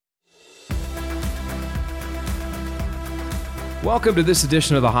Welcome to this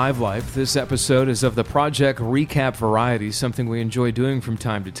edition of The Hive Life. This episode is of the project recap variety, something we enjoy doing from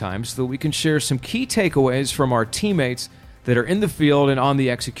time to time so that we can share some key takeaways from our teammates that are in the field and on the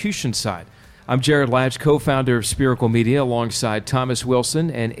execution side. I'm Jared Latch, co-founder of Spiracle Media, alongside Thomas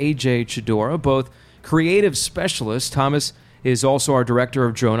Wilson and AJ Chidora, both creative specialists. Thomas is also our director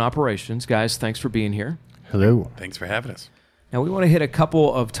of drone operations. Guys, thanks for being here. Hello. Thanks for having us. Now, we want to hit a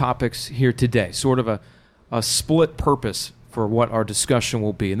couple of topics here today, sort of a split purpose for what our discussion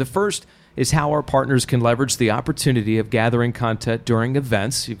will be. And the first is how our partners can leverage the opportunity of gathering content during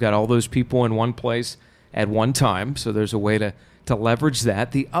events. You've got all those people in one place at one time, so there's a way to leverage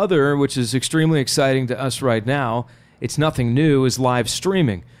that. The other, which is extremely exciting to us right now, it's nothing new, is live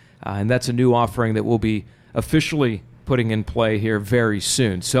streaming. And that's a new offering that we'll be officially putting in play here very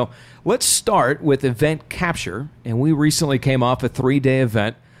soon. So let's start with event capture. And we recently came off a 3-day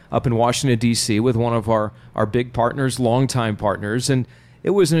event up in Washington, D.C. with one of our big partners, longtime partners. And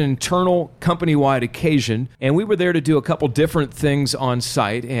it was an internal company-wide occasion. And we were there to do a couple different things on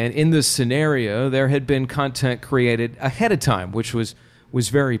site. And in this scenario, there had been content created ahead of time, which was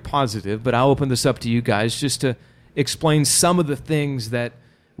very positive. But I'll open this up to you guys just to explain some of the things that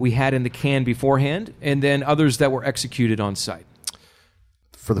we had in the can beforehand and then others that were executed on site.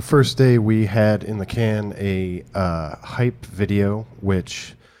 For the first day, we had in the can a hype video,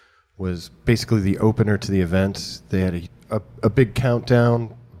 which was basically the opener to the event. They had a big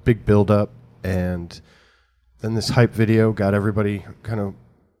countdown, big build-up, and then this hype video got everybody kind of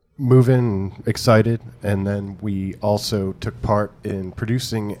moving and excited. And then we also took part in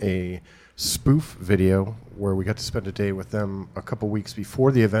producing a spoof video where we got to spend a day with them a couple weeks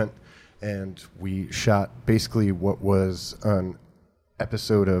before the event, and we shot basically what was an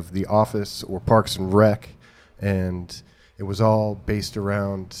episode of The Office or Parks and Rec, and it was all based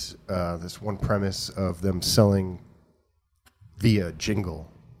around this one premise of them selling via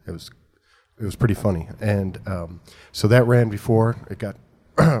jingle. It was pretty funny, and so that ran before it got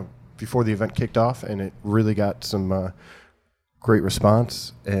before the event kicked off, and it really got some great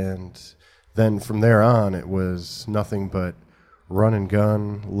response. And then from there on, it was nothing but run and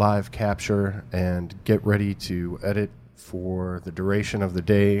gun, live capture, and get ready to edit for the duration of the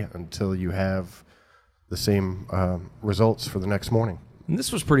day until you have the same results for the next morning. And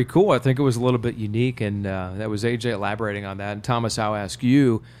this was pretty cool. I think it was a little bit unique, and that was AJ elaborating on that. And Thomas, I'll ask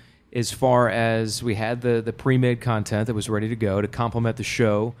you, as far as we had the pre-made content that was ready to go to complement the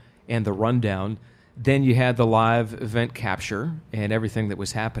show and the rundown, then you had the live event capture and everything that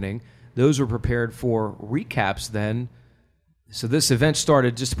was happening. Those were prepared for recaps then. So this event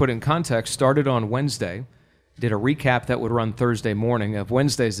started, just to put it in context, started on Wednesday, did a recap that would run Thursday morning of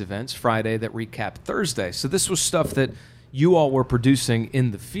Wednesday's events, Friday that recapped Thursday. So this was stuff that you all were producing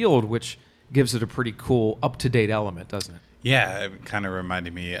in the field, which gives it a pretty cool, up-to-date element, doesn't it? Yeah, it kind of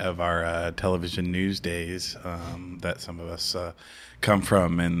reminded me of our television news days that some of us come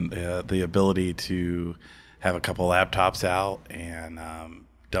from, and the ability to have a couple laptops out and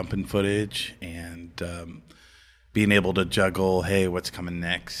dumping footage and being able to juggle, hey, what's coming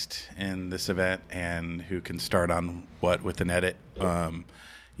next in this event and who can start on what with an edit.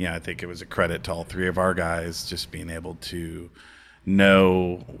 I think it was a credit to all three of our guys just being able to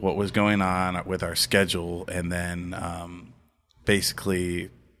know what was going on with our schedule. And then basically,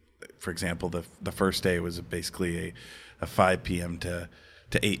 for example, the first day was basically a 5 p.m. to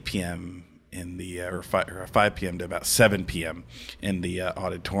 8 p.m. in the or 5 p.m. to about 7 p.m. in the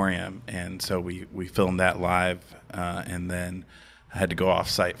auditorium, and so we filmed that live, and then I had to go off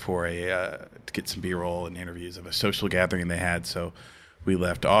site for to get some B-roll and interviews of a social gathering they had. So we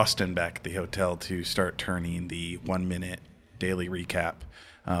left Austin back at the hotel to start turning the 1-minute daily recap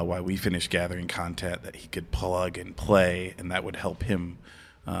while we finished gathering content that he could plug and play, and that would help him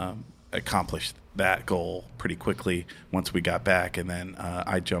accomplish that goal pretty quickly once we got back. And then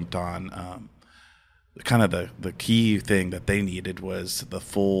I jumped on kind of the key thing that they needed was the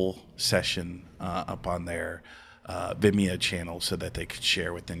full session up on their Vimeo channel so that they could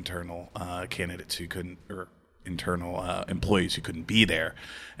share with internal candidates who couldn't, or internal employees who couldn't be there.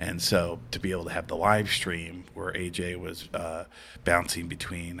 And so to be able to have the live stream where AJ was bouncing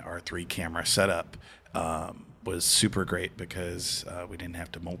between our 3-camera setup was super great, because we didn't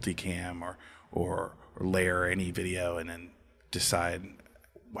have to multicam or layer any video and then decide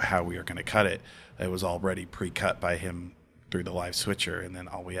how we were going to cut it. It was already pre-cut by him through the live switcher, and then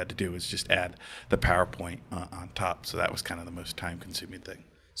all we had to do was just add the PowerPoint on top. So that was kind of the most time-consuming thing.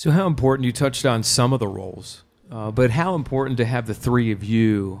 So how important, you touched on some of the roles, but how important to have the three of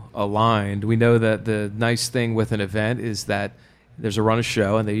you aligned? We know that the nice thing with an event is that there's a run of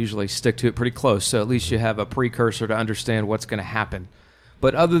show, and they usually stick to it pretty close, so at least you have a precursor to understand what's going to happen.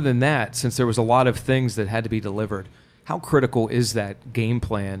 But other than that, since there was a lot of things that had to be delivered, how critical is that game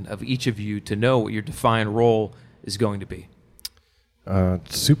plan of each of you to know what your defined role is going to be?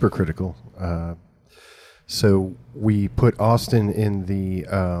 Super critical. So we put Austin in the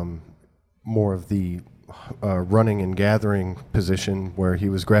more of the running and gathering position, where he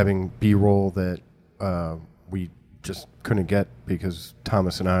was grabbing B-roll that we just couldn't get because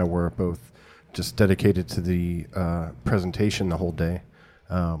Thomas and I were both just dedicated to the presentation the whole day.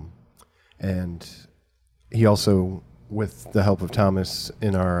 And he also, with the help of Thomas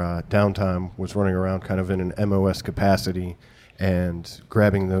in our downtime, was running around kind of in an MOS capacity and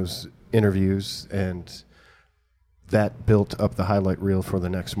grabbing those interviews, and that built up the highlight reel for the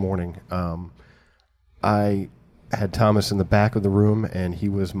next morning. I had Thomas in the back of the room, and he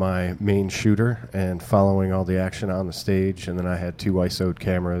was my main shooter and following all the action on the stage, and then I had 2 ISO'd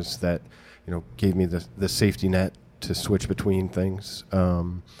cameras that, gave me the safety net to switch between things.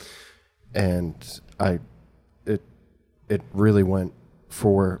 And it really went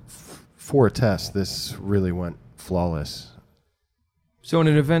for a test. This really went flawless. So in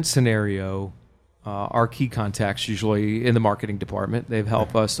an event scenario, our key contacts usually in the marketing department, they've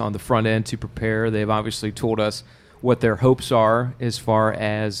helped us on the front end to prepare. They've obviously told us what their hopes are as far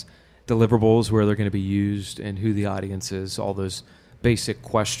as deliverables, where they're going to be used, and who the audience is, all those basic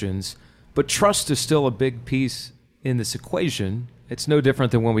questions. But trust is still a big piece in this equation. It's no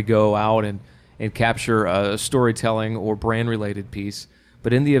different than when we go out and capture a storytelling or brand-related piece.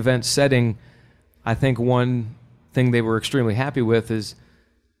 But in the event setting, I think one thing they were extremely happy with is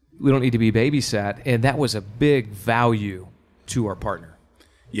we don't need to be babysat, and that was a big value to our partner.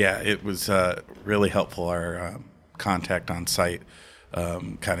 Yeah, it was really helpful. Our contact on site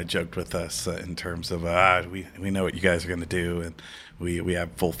kind of joked with us in terms of we know what you guys are going to do, and we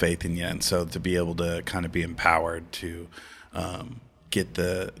have full faith in you. And so to be able to kind of be empowered to get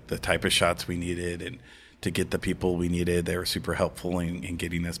the type of shots we needed and to get the people we needed, they were super helpful in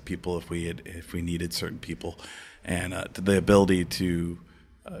getting us people if we needed certain people, and the ability to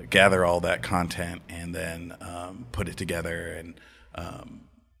gather all that content and then put it together and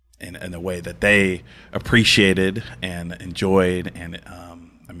in a way that they appreciated and enjoyed. And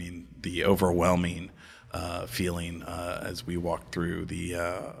the overwhelming feeling as we walked through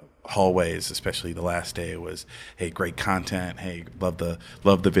the hallways, especially the last day, was, hey, great content. Hey, love the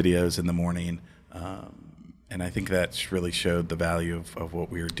videos in the morning. And I think that's really showed the value of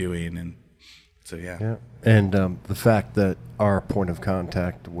what we were doing. And so, yeah. And the fact that our point of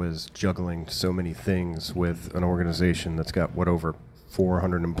contact was juggling so many things with an organization that's got, over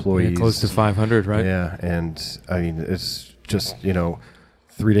 400 employees. Yeah, close to 500, right? Yeah, and it's just,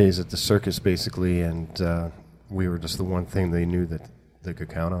 3 days at the circus, basically, and we were just the one thing they knew that they could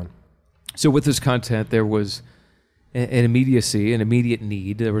count on. So with this content, there was an immediacy, an immediate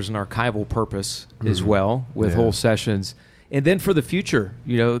need. There was an archival purpose as well with whole sessions. And then for the future,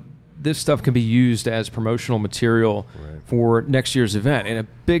 this stuff can be used as promotional material for next year's event. And a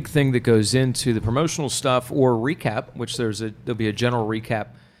big thing that goes into the promotional stuff or recap, which there'll be a general recap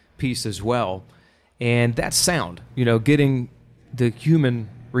piece as well. And that's sound, getting the human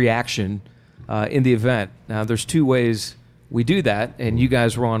reaction in the event. Now, there's 2 ways we do that, and you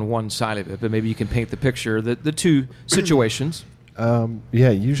guys were on one side of it, but maybe you can paint the picture, the 2 situations.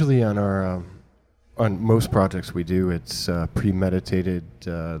 Usually on our on most projects we do, it's premeditated.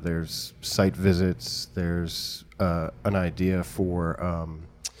 There's site visits. There's an idea for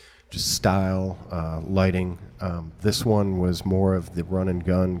just style, lighting. This one was more of the run and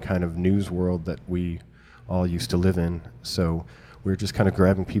gun kind of news world that we all used to live in. So we were just kind of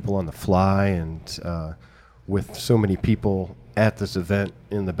grabbing people on the fly, and with so many people at this event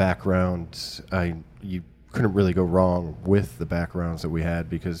in the background, you couldn't really go wrong with the backgrounds that we had,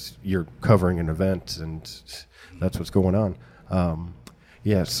 because you're covering an event and that's what's going on.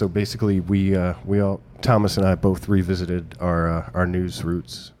 So basically we all, Thomas and I, both revisited our news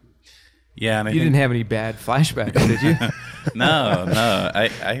roots. Yeah, and you didn't have any bad flashbacks, did you? No.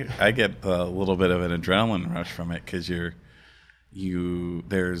 I get a little bit of an adrenaline rush from it, because there's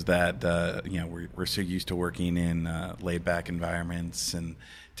that we're so used to working in laid back environments and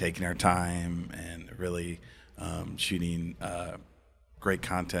taking our time and really shooting great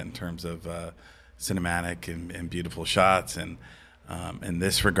content in terms of cinematic and beautiful shots. And in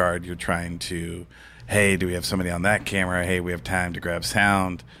this regard, you're trying to, hey, do we have somebody on that camera? Hey, we have time to grab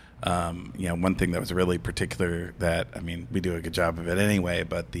sound. One thing that was really particular that, we do a good job of it anyway,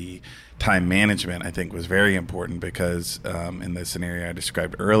 but the time management, I think, was very important, because in the scenario I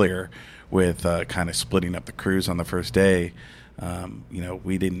described earlier with kind of splitting up the crews on the first day,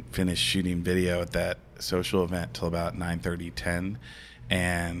 We didn't finish shooting video at that social event till about 9:30, 10,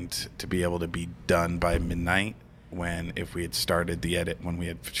 and to be able to be done by midnight, when if we had started the edit when we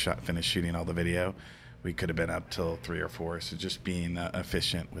had finished shooting all the video, we could have been up till 3 or 4. So just being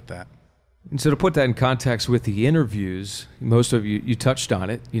efficient with that. And so to put that in context with the interviews, most of you touched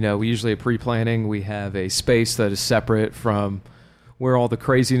on it. We usually at pre-planning, we have a space that is separate from where all the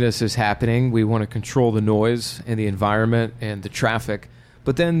craziness is happening. We want to control the noise and the environment and the traffic.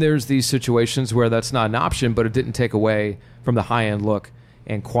 But then there's these situations where that's not an option, but it didn't take away from the high-end look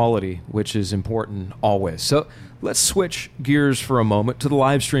and quality, which is important always. So let's switch gears for a moment to the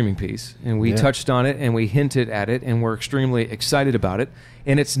live streaming piece. And we touched on it and we hinted at it, and we're extremely excited about it.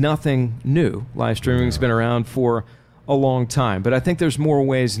 And it's nothing new. Live streaming's been around for a long time. But I think there's more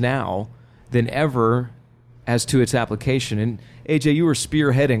ways now than ever as to its application. And AJ, you were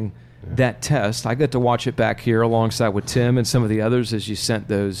spearheading that test. I got to watch it back here alongside with Tim and some of the others as you sent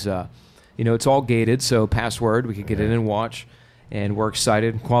those. It's all gated, so password, we could get in and watch. And we're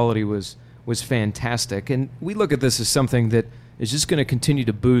excited. Quality was fantastic. And we look at this as something that is just going to continue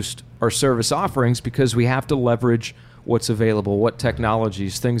to boost our service offerings because we have to leverage what's available, what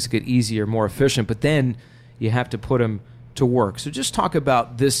technologies, things get easier, more efficient, but then you have to put them to work. So just talk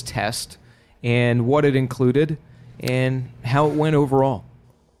about this test and what it included and how it went overall.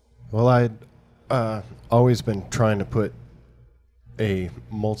 Well, I'd always been trying to put a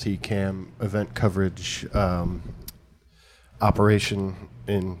multi-cam event coverage operation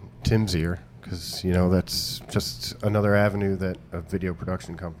in Tim's ear, because that's just another avenue that a video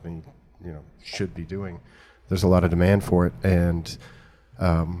production company should be doing. There's a lot of demand for it, and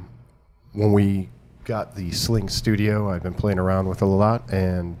when we got the Sling Studio, I've been playing around with it a lot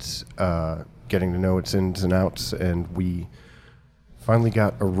and getting to know its ins and outs, and we finally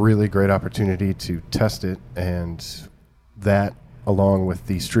got a really great opportunity to test it, and that, along with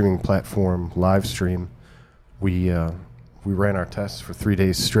the streaming platform Livestream, we ran our tests for 3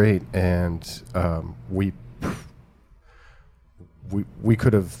 days straight, and we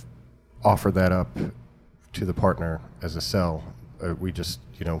could have offered that up to the partner as a sell. We just,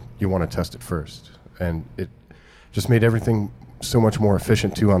 you want to test it first. And it just made everything so much more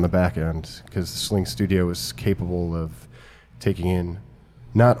efficient, too, on the back end, because the Sling Studio is capable of taking in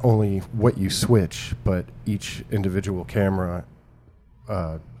not only what you switch, but each individual camera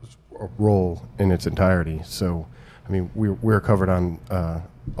roll in its entirety. So, we're covered on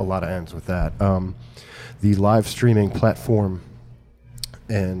a lot of ends with that. The live streaming platform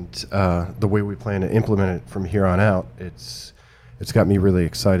and the way we plan to implement it from here on out, it's got me really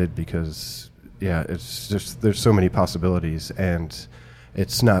excited because, it's just there's so many possibilities, and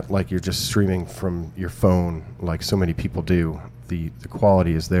it's not like you're just streaming from your phone like so many people do. The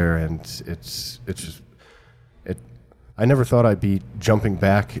quality is there, and it's just I never thought I'd be jumping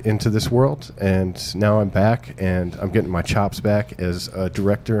back into this world, and now I'm back, and I'm getting my chops back as a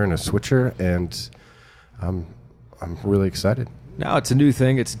director and a switcher, and I'm really excited. Now it's a new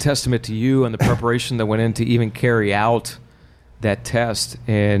thing. It's a testament to you and the preparation that went in to even carry out that test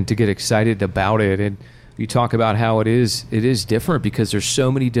and to get excited about it. And you talk about how it is different because there's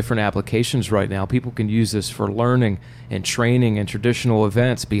so many different applications right now. People can use this for learning and training and traditional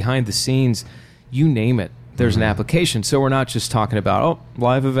events, behind the scenes, you name it. There's an application. So we're not just talking about,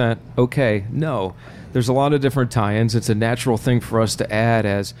 live event, okay. No, there's a lot of different tie-ins. It's a natural thing for us to add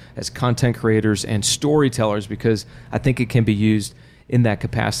as content creators and storytellers because I think it can be used in that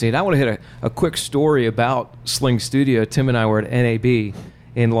capacity. And I want to hit a quick story about Sling Studio. Tim and I were at NAB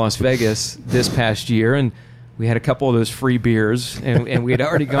in Las Vegas this past year, and we had a couple of those free beers, and we had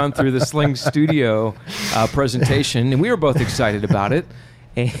already gone through the Sling Studio presentation, and we were both excited about it.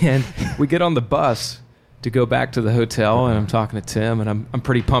 And we get on the bus to go back to the hotel, and I'm talking to Tim, and I'm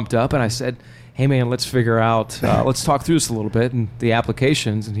pretty pumped up, and I said, hey man, let's figure out, let's talk through this a little bit and the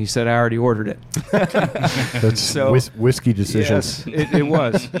applications. And he said, I already ordered it. That's so, whiskey decisions. Yes, it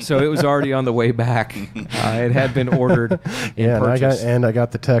was. So it was already on the way back. It had been ordered in purchase. I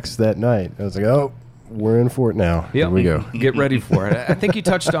got the text that night. I was like, we're in for it now. Yep. Here we go. Get ready for it. I think you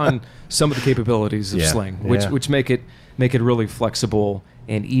touched on some of the capabilities of Sling, which make it really flexible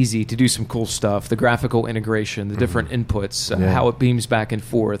and easy to do some cool stuff. The graphical integration, the different inputs, how it beams back and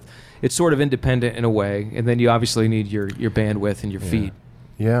forth. It's sort of independent in a way, and then you obviously need your bandwidth and your feed.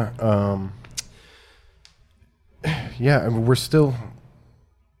 Yeah. I mean, we're still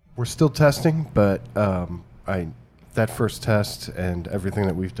testing, but that first test and everything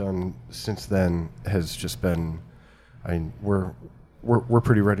that we've done since then has just been. I mean, we're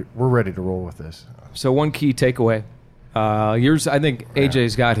pretty ready. We're ready to roll with this. So one key takeaway Yours, I think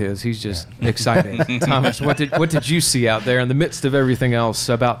AJ's got his. He's just excited. Thomas, what did you see out there in the midst of everything else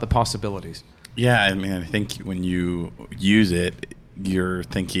about the possibilities? Yeah, I mean, I think when you use it, you're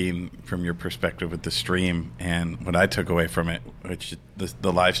thinking from your perspective with the stream. And what I took away from it, which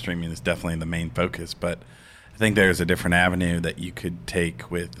the live streaming is definitely the main focus, but I think there's a different avenue that you could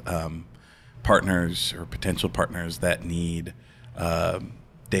take with partners or potential partners that need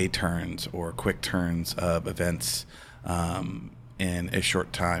day turns or quick turns of events in a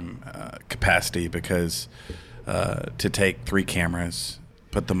short time capacity, because to take 3 cameras,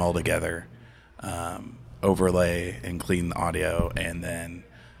 put them all together, overlay and clean the audio, and then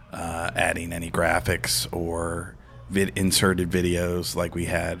adding any graphics or inserted videos like we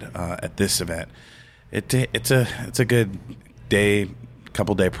had at this event, it's a good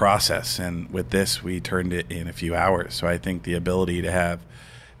couple day process, and with this we turned it in a few hours. So I think the ability to have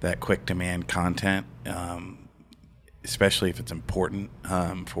that quick demand content, especially if it's important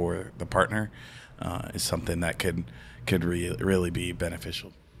for the partner, is something that could really be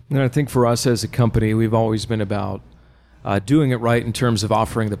beneficial. And I think for us as a company, we've always been about doing it right in terms of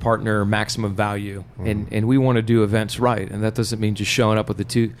offering the partner maximum value, and we want to do events right, and that doesn't mean just showing up with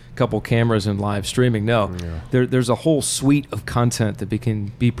the couple cameras and live streaming. No, there's a whole suite of content that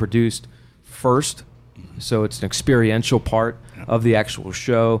can be produced first, so it's an experiential part of the actual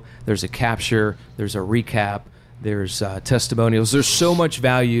show. There's a capture, there's a recap, there's testimonials. There's so much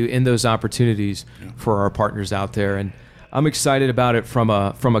value in those opportunities for our partners out there, and I'm excited about it from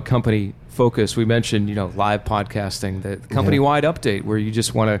a company focus. We mentioned, live podcasting, the company-wide update, where you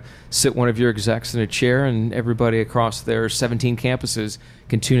just want to sit one of your execs in a chair and everybody across their 17 campuses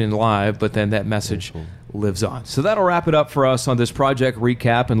can tune in live, but then that message lives on. So that'll wrap it up for us on this project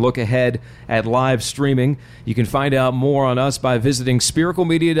recap and look ahead at live streaming. You can find out more on us by visiting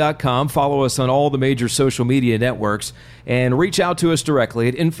spiraclemedia.com. Follow us on all the major social media networks and reach out to us directly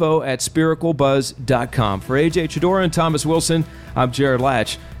at info@spiraclebuzz.com. For AJ Chidora and Thomas Wilson, I'm Jared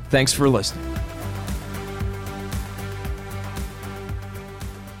Latch. Thanks for listening.